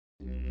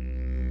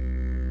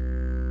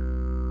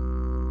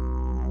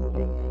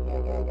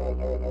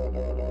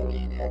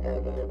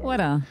What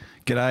a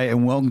G'day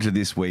and welcome to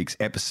this week's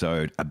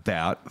episode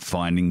about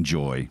finding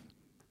joy.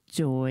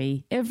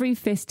 joy. Every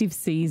festive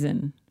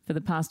season for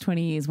the past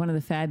 20 years, one of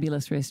the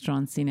fabulous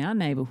restaurants in our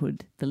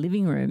neighbourhood, the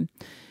Living Room,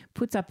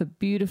 puts up a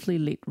beautifully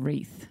lit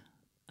wreath,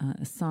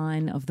 a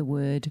sign of the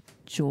word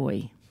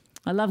joy.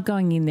 I love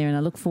going in there and I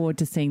look forward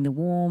to seeing the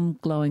warm,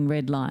 glowing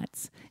red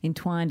lights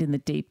entwined in the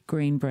deep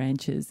green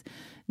branches.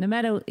 No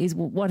matter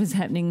what is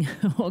happening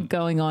or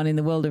going on in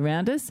the world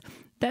around us,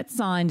 that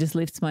sign just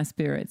lifts my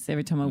spirits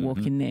every time I walk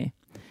in there.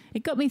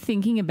 It got me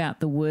thinking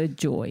about the word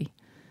joy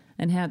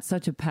and how it's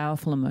such a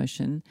powerful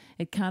emotion.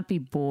 It can't be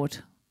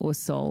bought or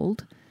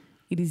sold.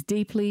 It is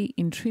deeply,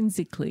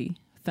 intrinsically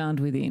found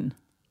within.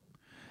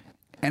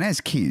 And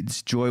as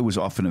kids, joy was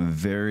often a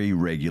very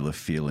regular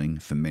feeling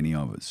for many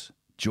of us.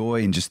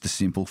 Joy in just the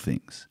simple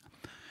things.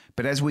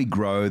 But as we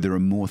grow, there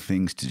are more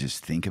things to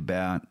just think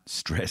about,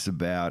 stress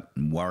about,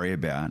 and worry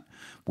about,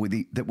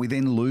 that we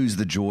then lose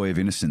the joy of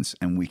innocence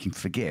and we can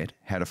forget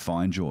how to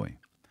find joy.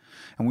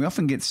 And we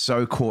often get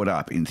so caught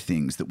up in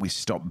things that we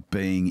stop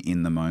being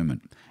in the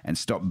moment and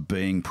stop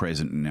being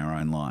present in our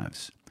own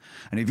lives.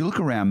 And if you look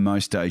around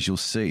most days, you'll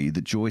see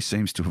that joy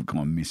seems to have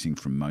gone missing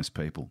from most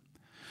people.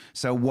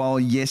 So while,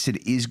 yes,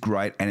 it is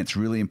great and it's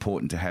really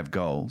important to have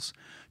goals,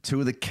 two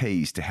of the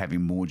keys to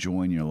having more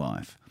joy in your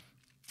life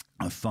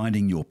are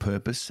finding your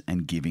purpose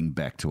and giving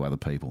back to other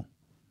people.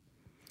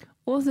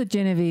 Author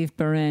Genevieve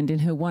Barand, in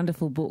her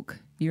wonderful book,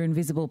 Your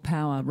Invisible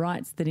Power,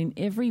 writes that in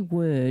every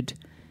word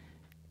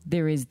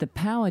there is the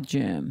power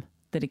germ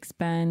that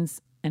expands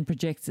and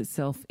projects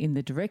itself in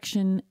the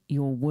direction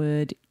your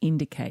word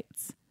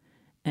indicates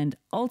and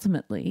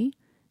ultimately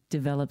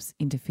develops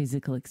into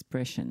physical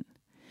expression.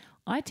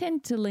 I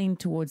tend to lean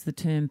towards the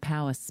term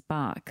power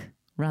spark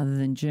rather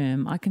than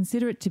germ. I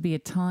consider it to be a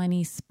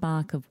tiny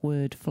spark of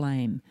word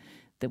flame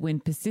that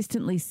when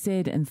persistently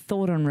said and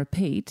thought on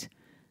repeat,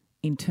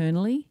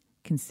 internally,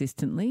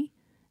 consistently,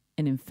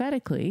 and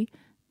emphatically,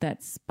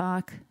 that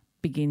spark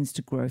begins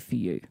to grow for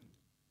you.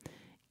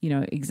 You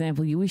know,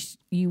 example, you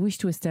wish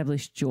to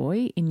establish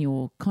joy in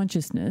your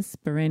consciousness.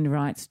 Barand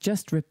writes,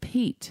 just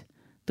repeat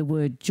the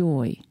word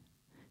joy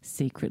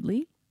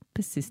secretly,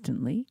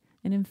 persistently,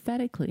 and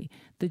emphatically.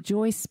 The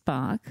joy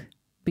spark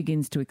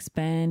begins to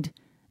expand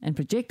and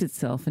project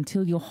itself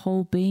until your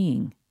whole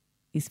being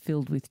is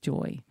filled with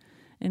joy.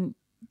 And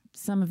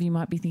some of you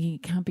might be thinking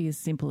it can't be as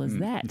simple as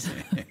that.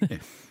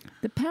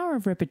 The power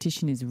of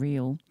repetition is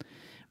real.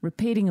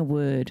 Repeating a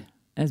word,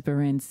 as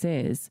Barand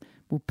says,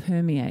 will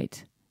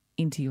permeate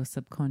into your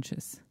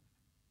subconscious.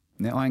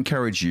 Now, I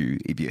encourage you,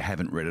 if you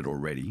haven't read it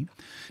already,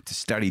 to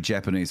study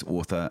Japanese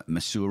author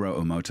Masaru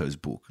Emoto's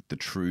book, The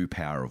True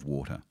Power of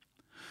Water.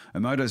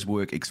 Emoto's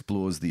work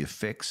explores the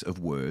effects of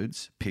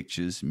words,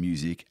 pictures,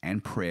 music,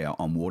 and prayer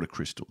on water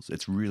crystals.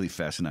 It's really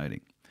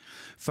fascinating.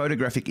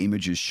 Photographic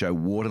images show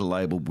water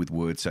labelled with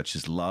words such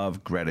as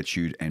love,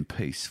 gratitude, and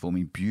peace,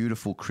 forming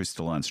beautiful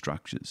crystalline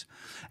structures.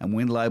 And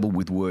when labelled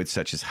with words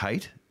such as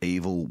hate,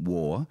 evil,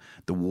 war,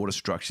 the water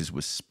structures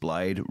were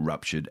splayed,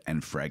 ruptured,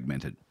 and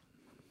fragmented.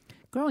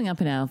 Growing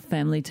up in our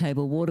family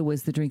table, water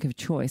was the drink of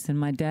choice, and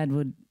my dad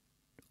would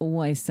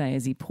always say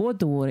as he poured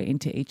the water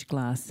into each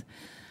glass,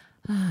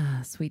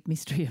 "Ah, sweet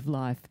mystery of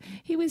life."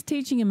 He was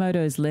teaching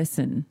Emoto's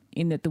lesson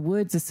in that the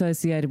words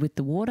associated with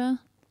the water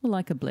were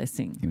like a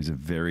blessing. He was a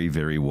very,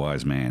 very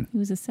wise man. He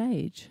was a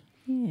sage,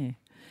 yeah.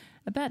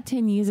 About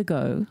 10 years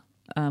ago,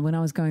 when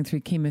I was going through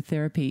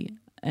chemotherapy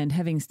and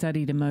having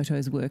studied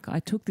Emoto's work, I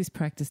took this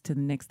practice to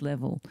the next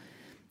level.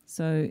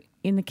 So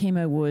in the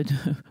chemo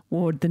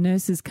ward, the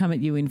nurses come at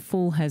you in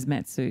full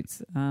hazmat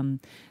suits.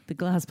 The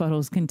glass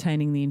bottles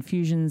containing the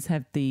infusions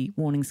have the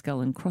warning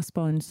skull and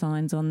crossbone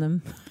signs on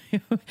them.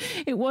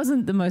 It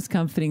wasn't the most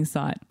comforting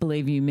sight,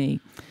 believe you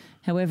me.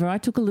 However, I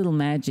took a little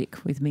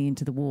magic with me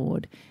into the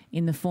ward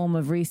in the form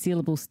of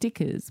resealable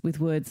stickers with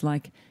words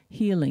like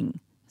healing,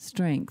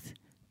 strength,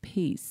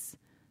 peace,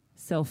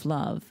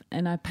 self-love,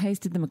 and I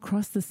pasted them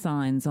across the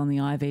signs on the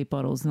IV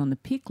bottles and on the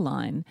PICC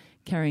line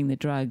carrying the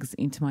drugs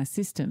into my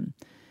system.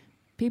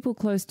 People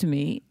close to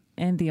me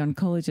and the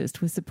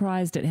oncologist were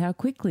surprised at how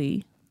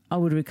quickly I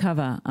would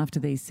recover after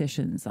these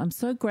sessions. I'm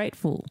so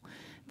grateful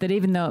that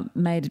even though it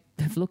may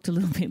have looked a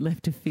little bit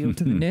left of field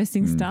to the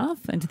nursing staff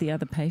and to the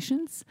other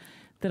patients,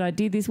 that I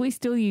did this. We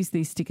still use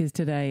these stickers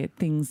today at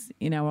things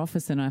in our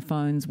office and our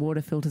phones,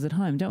 water filters at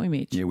home, don't we,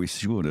 Mitch? Yeah, we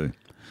sure do.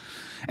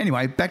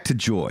 Anyway, back to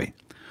joy.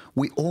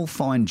 We all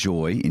find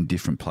joy in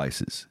different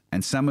places,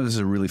 and some of us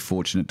are really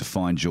fortunate to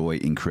find joy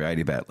in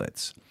creative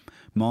outlets.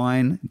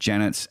 Mine,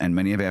 Janet's, and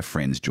many of our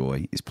friends'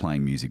 joy is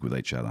playing music with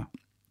each other.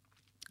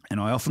 And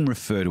I often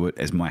refer to it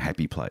as my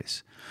happy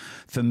place.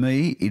 For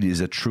me, it is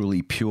a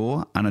truly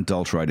pure,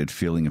 unadulterated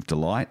feeling of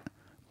delight,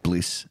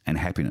 bliss, and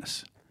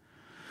happiness.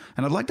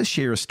 And I'd like to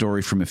share a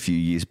story from a few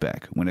years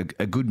back when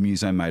a good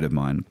muso mate of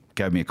mine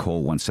gave me a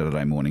call one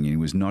Saturday morning and he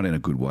was not in a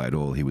good way at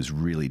all. He was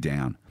really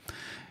down.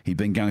 He'd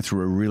been going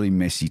through a really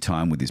messy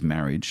time with his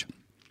marriage.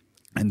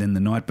 And then the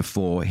night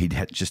before, he'd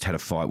just had a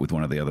fight with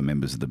one of the other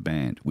members of the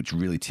band, which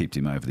really tipped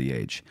him over the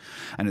edge.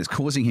 And it's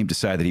causing him to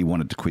say that he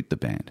wanted to quit the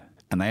band.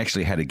 and they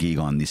actually had a gig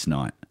on this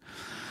night.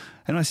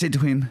 And I said to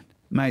him,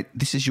 mate,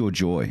 this is your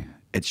joy.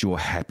 It's your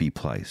happy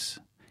place.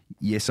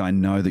 Yes, I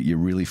know that you're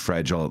really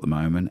fragile at the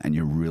moment and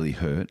you're really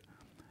hurt,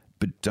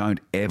 but don't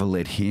ever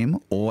let him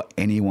or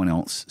anyone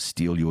else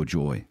steal your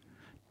joy.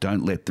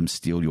 Don't let them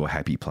steal your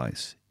happy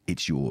place.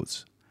 It's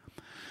yours.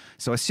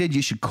 So I said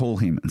you should call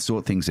him and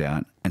sort things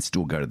out and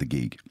still go to the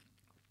gig.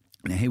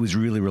 Now, he was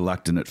really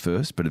reluctant at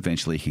first, but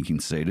eventually he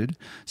conceded,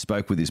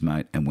 spoke with his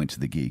mate and went to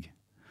the gig.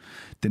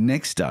 The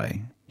next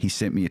day, he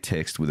sent me a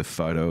text with a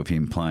photo of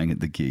him playing at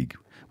the gig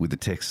with the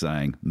text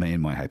saying, me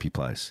and my happy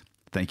place.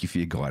 Thank you for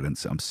your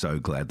guidance. I'm so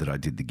glad that I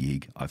did the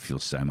gig. I feel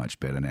so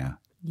much better now.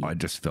 Yeah. I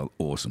just felt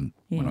awesome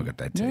when I got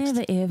that text.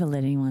 Never ever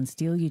let anyone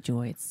steal your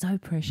joy. It's so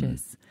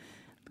precious.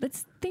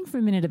 Let's think for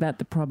a minute about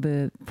the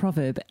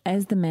proverb,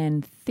 as the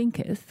man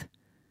thinketh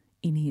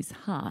in his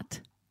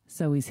heart,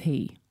 so is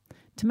he.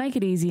 To make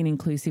it easy and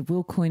inclusive,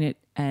 we'll coin it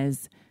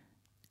as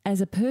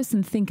a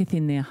person thinketh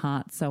in their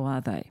heart, so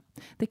are they.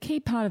 The key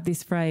part of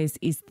this phrase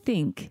is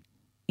think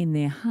in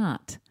their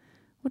heart.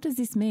 What does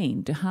this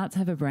mean? Do hearts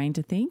have a brain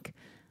to think?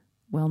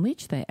 Well,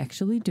 Mitch, they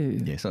actually do.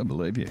 Yes, I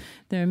believe you.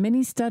 There are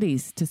many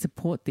studies to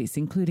support this,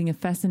 including a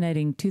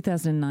fascinating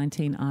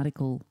 2019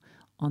 article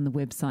on the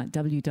website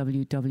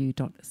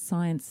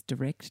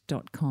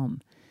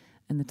www.sciencedirect.com.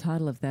 And the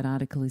title of that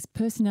article is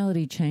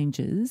Personality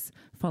Changes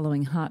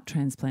Following Heart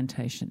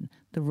Transplantation,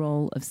 the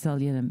Role of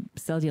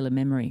Cellular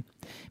Memory.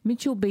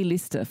 Mitchell B.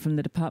 Lister from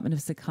the Department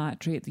of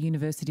Psychiatry at the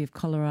University of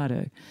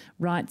Colorado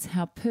writes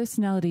how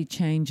personality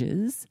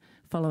changes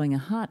following a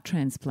heart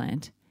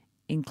transplant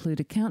include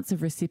accounts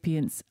of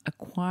recipients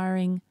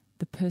acquiring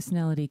the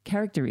personality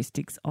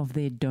characteristics of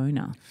their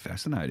donor.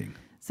 Fascinating.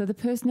 So the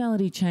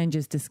personality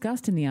changes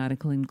discussed in the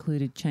article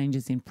included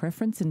changes in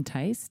preference and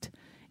taste,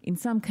 in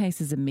some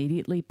cases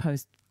immediately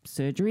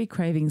post-surgery,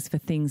 cravings for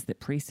things that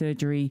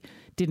pre-surgery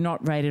did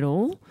not rate at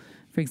all.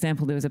 For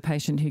example, there was a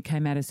patient who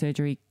came out of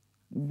surgery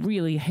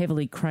really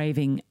heavily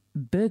craving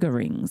burger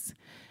rings,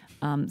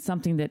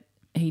 something that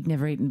he'd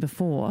never eaten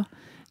before.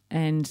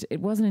 And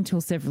it wasn't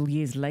until several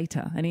years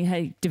later, and he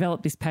had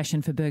developed this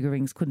passion for burger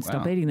rings, couldn't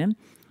stop eating them.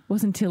 It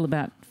wasn't until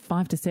about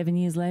 5 to 7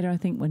 years later, I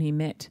think, when he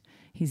met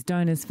his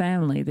donor's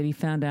family that he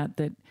found out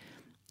that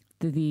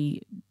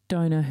the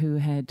donor who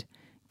had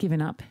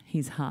given up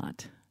his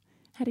heart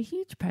had a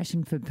huge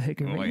passion for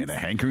burger rings. Oh, and a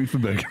hankering for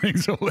burger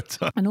rings all the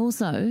time. And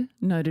also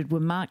noted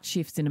were marked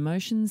shifts in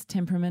emotions,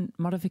 temperament,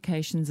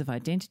 modifications of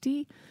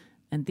identity.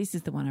 And this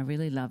is the one I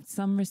really loved.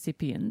 Some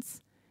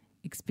recipients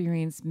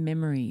experience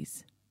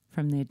memories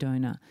from their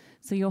donor.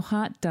 So your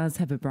heart does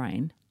have a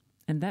brain,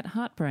 and that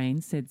heart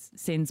brain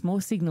sends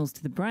more signals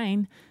to the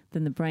brain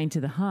than the brain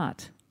to the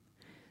heart.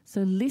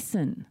 So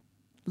listen.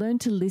 Learn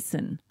to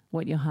listen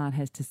what your heart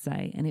has to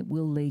say, and it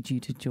will lead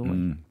you to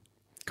joy.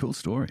 Cool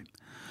story.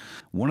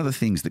 One of the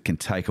things that can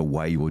take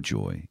away your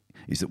joy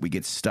is that we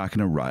get stuck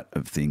in a rut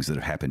of things that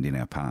have happened in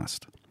our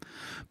past.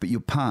 But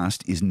your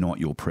past is not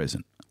your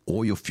present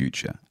or your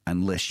future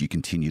unless you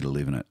continue to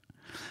live in it.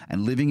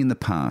 And living in the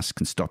past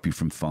can stop you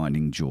from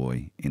finding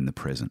joy in the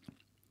present.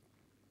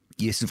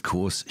 Yes, of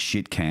course,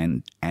 shit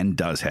can and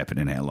does happen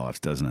in our lives,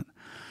 doesn't it?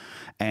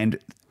 And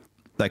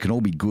they can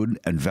all be good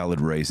and valid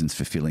reasons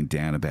for feeling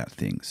down about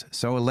things.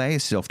 So allow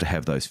yourself to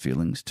have those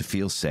feelings, to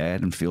feel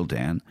sad and feel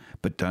down,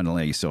 but don't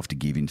allow yourself to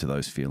give in to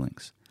those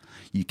feelings.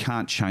 You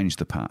can't change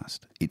the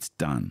past. It's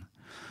done.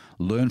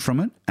 Learn from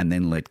it and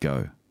then let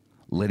go.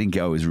 Letting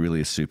go is really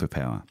a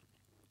superpower.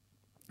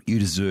 You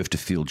deserve to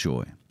feel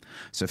joy.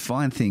 So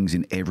find things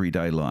in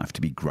everyday life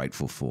to be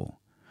grateful for.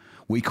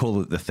 We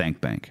call it the thank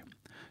bank.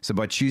 So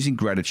by choosing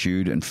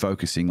gratitude and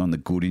focusing on the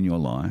good in your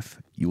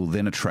life, you will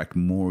then attract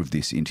more of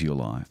this into your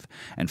life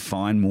and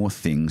find more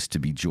things to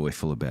be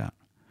joyful about.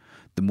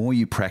 The more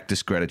you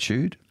practice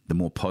gratitude, the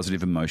more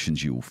positive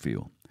emotions you will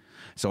feel.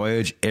 So I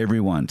urge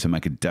everyone to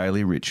make a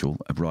daily ritual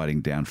of writing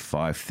down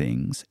 5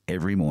 things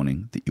every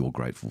morning that you're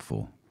grateful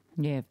for.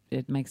 Yeah,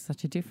 it makes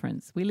such a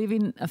difference. We live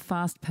in a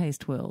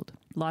fast-paced world.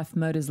 Life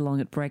motors along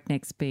at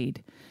breakneck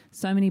speed.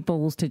 So many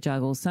balls to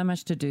juggle, so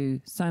much to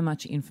do, so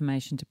much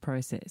information to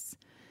process.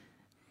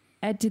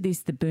 Add to this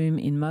the boom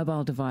in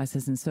mobile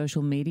devices and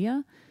social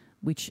media,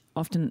 which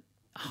often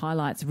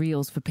highlights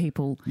reels for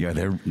people. Yeah,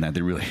 they are.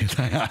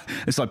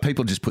 It's like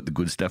people just put the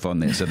good stuff on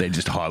there, so they're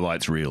just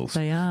highlights reels.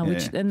 They are,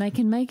 and they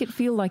can make it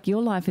feel like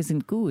your life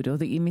isn't good or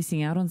that you're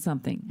missing out on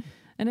something.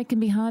 And it can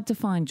be hard to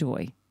find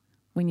joy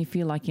when you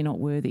feel like you're not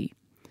worthy.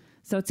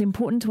 So it's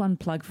important to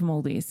unplug from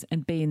all this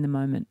and be in the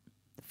moment.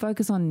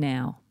 Focus on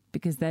now,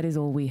 because that is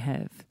all we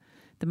have.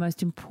 The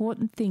most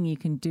important thing you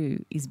can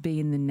do is be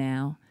in the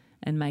now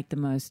and make the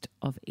most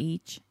of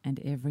each and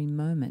every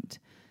moment.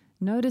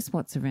 Notice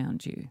what's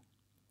around you.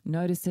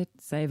 Notice it,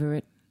 savor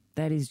it.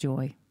 That is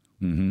joy.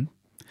 Mm-hmm.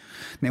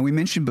 Now, we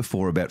mentioned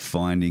before about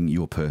finding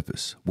your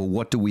purpose. Well,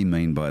 what do we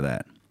mean by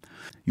that?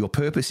 Your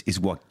purpose is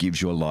what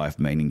gives your life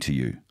meaning to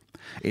you.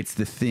 It's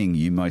the thing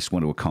you most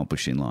want to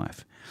accomplish in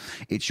life.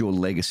 It's your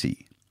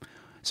legacy.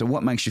 So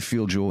what makes you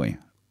feel joy?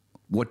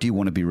 What do you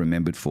want to be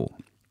remembered for?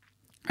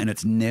 And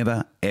it's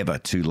never, ever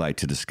too late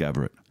to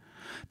discover it.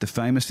 The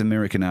famous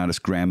American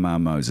artist Grandma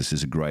Moses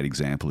is a great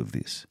example of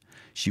this.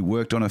 She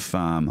worked on a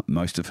farm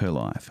most of her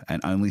life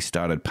and only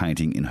started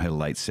painting in her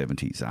late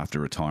 70s after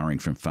retiring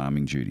from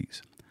farming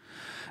duties.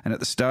 And at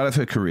the start of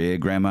her career,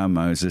 Grandma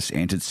Moses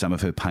entered some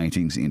of her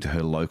paintings into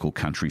her local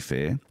country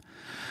fair,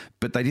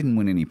 but they didn't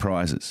win any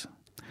prizes.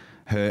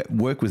 Her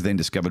work was then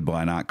discovered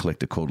by an art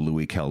collector called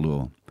Louis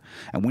Caldor.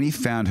 And when he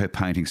found her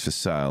paintings for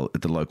sale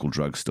at the local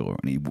drugstore,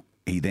 and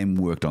he then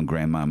worked on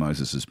Grandma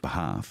Moses's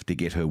behalf to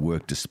get her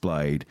work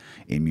displayed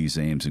in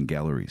museums and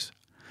galleries.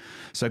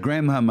 So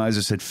Grandma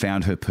Moses had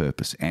found her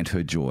purpose and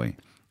her joy,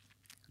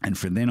 and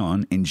from then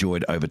on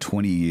enjoyed over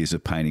 20 years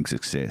of painting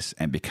success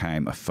and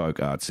became a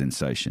folk art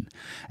sensation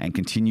and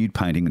continued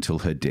painting until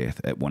her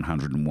death at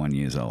 101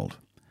 years old.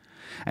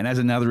 And as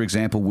another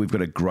example, we've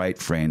got a great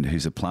friend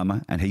who's a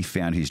plumber, and he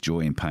found his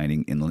joy in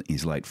painting in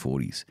his late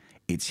 40s.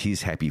 It's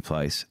his happy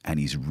place, and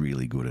he's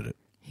really good at it.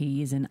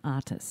 He is an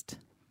artist,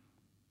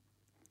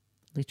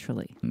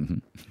 literally. Mm-hmm.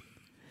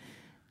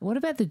 What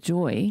about the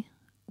joy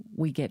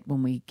we get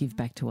when we give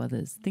back to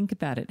others? Think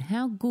about it.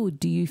 How good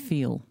do you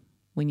feel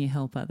when you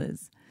help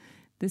others?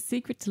 The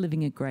secret to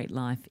living a great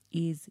life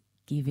is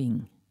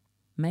giving.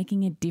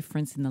 Making a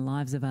difference in the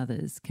lives of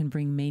others can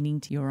bring meaning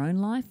to your own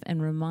life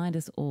and remind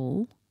us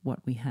all what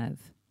we have.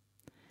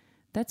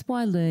 That's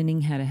why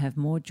learning how to have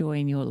more joy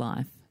in your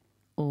life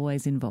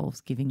always involves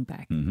giving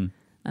back. Mm-hmm.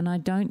 And I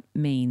don't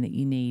mean that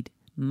you need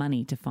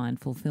money to find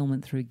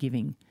fulfillment through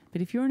giving,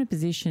 but if you're in a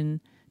position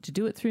to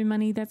do it through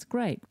money, that's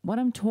great. What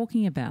I'm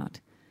talking about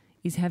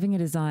is having a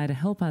desire to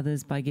help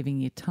others by giving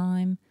your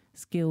time,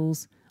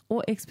 skills,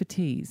 or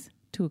expertise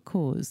to a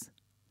cause.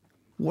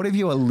 What if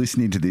you are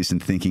listening to this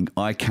and thinking,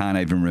 I can't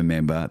even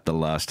remember the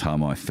last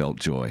time I felt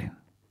joy?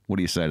 What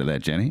do you say to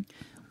that, Jenny?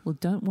 Well,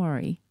 don't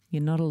worry,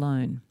 you're not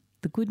alone.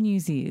 The good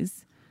news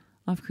is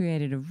I've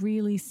created a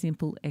really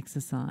simple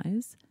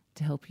exercise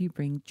to help you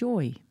bring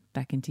joy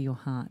back into your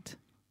heart.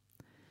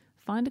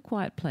 Find a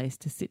quiet place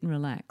to sit and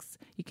relax.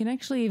 You can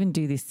actually even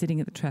do this sitting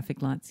at the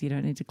traffic lights. You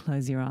don't need to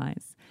close your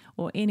eyes.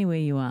 Or anywhere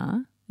you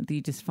are,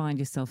 you just find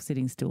yourself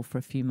sitting still for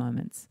a few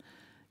moments.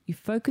 You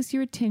focus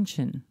your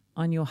attention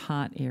on your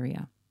heart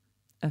area,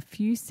 a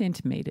few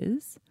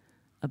centimetres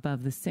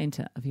above the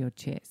centre of your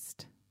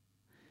chest.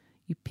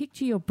 You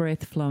picture your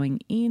breath flowing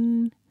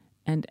in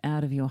and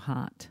out of your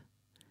heart.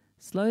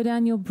 Slow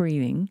down your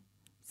breathing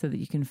so that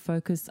you can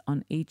focus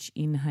on each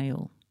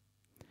inhale.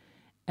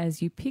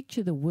 As you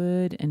picture the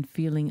word and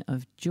feeling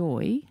of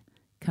joy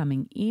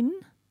coming in,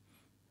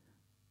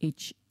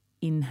 each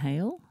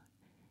inhale,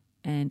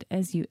 and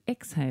as you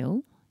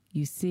exhale,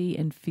 you see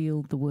and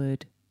feel the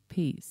word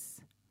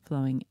peace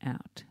flowing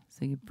out.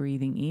 So you're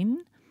breathing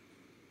in,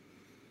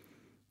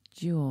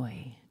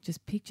 joy.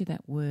 Just picture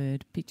that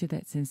word, picture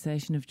that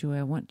sensation of joy.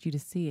 I want you to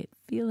see it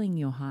filling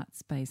your heart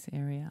space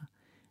area.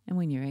 And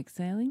when you're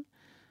exhaling,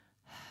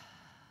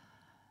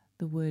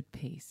 the word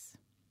peace.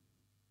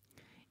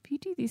 If you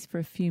do this for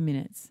a few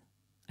minutes,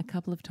 a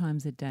couple of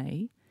times a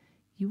day,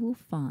 you will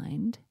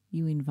find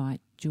you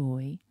invite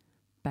joy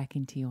back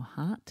into your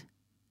heart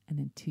and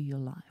into your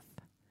life.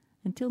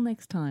 Until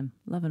next time,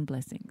 love and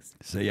blessings.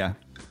 See ya.